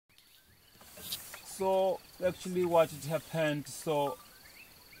So actually what it happened, so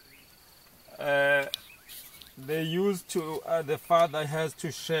they used to, the father has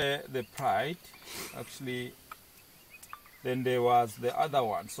to share the pride. Actually, then there was the other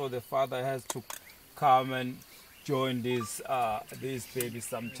one. So the father has to come and join these babies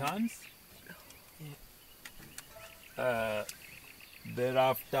sometimes.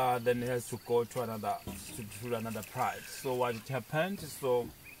 Thereafter, then he has to go to another pride. So what it happened, so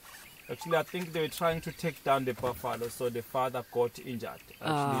actually I think they were trying to take down the buffalo, so the father got injured.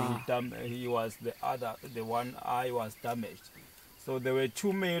 Actually, he was the one eye was damaged. So there were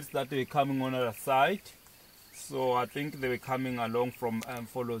two males that were coming on the other side. So I think they were coming along from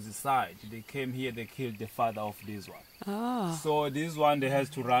Imfolozi's side. They came here, they killed the father of this one. So this one, they has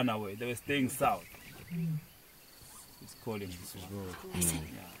to run away. They were staying south. It's calling this one.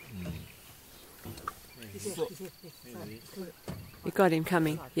 So, You got him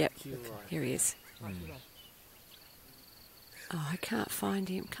coming. Yep. Here he is. Oh, I can't find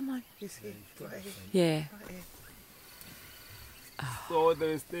him. Come on. Yeah. so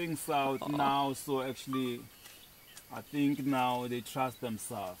they're staying south now. So actually, I think now they trust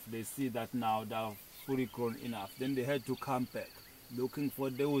themselves. They see that now they're fully grown enough. Then they had to come back, looking for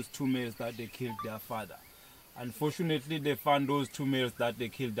those two males that they killed their father. Unfortunately, they found those two males that they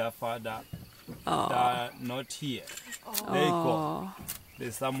killed their father. They're not here. They go.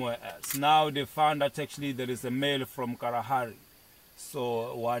 They're somewhere else. Now they found that actually there is a male from Kalahari.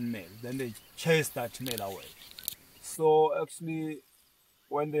 So one male. Then they chased that male away. So actually,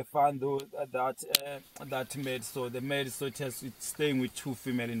 when they found that male, so the male is staying with two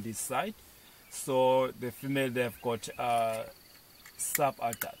female in this side. So the female, they've got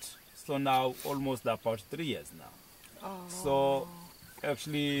sub-adult. So now almost about 3 years now. So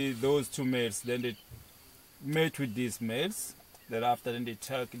actually those two males, then they met with these males. Thereafter, then they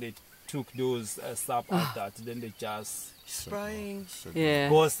took those sub-adult, then they just Spraying.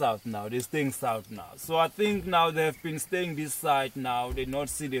 go south now. They're staying south now. So I think now they've been staying this side now. They not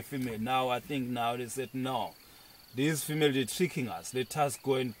see the female. Now I think now they said, no, these females, they're tricking us. Let us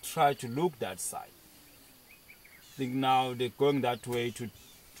go and try to look that side. I think now they're going that way to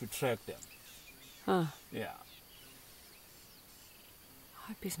track them. Yeah. I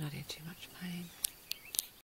hope he's not in too much pain.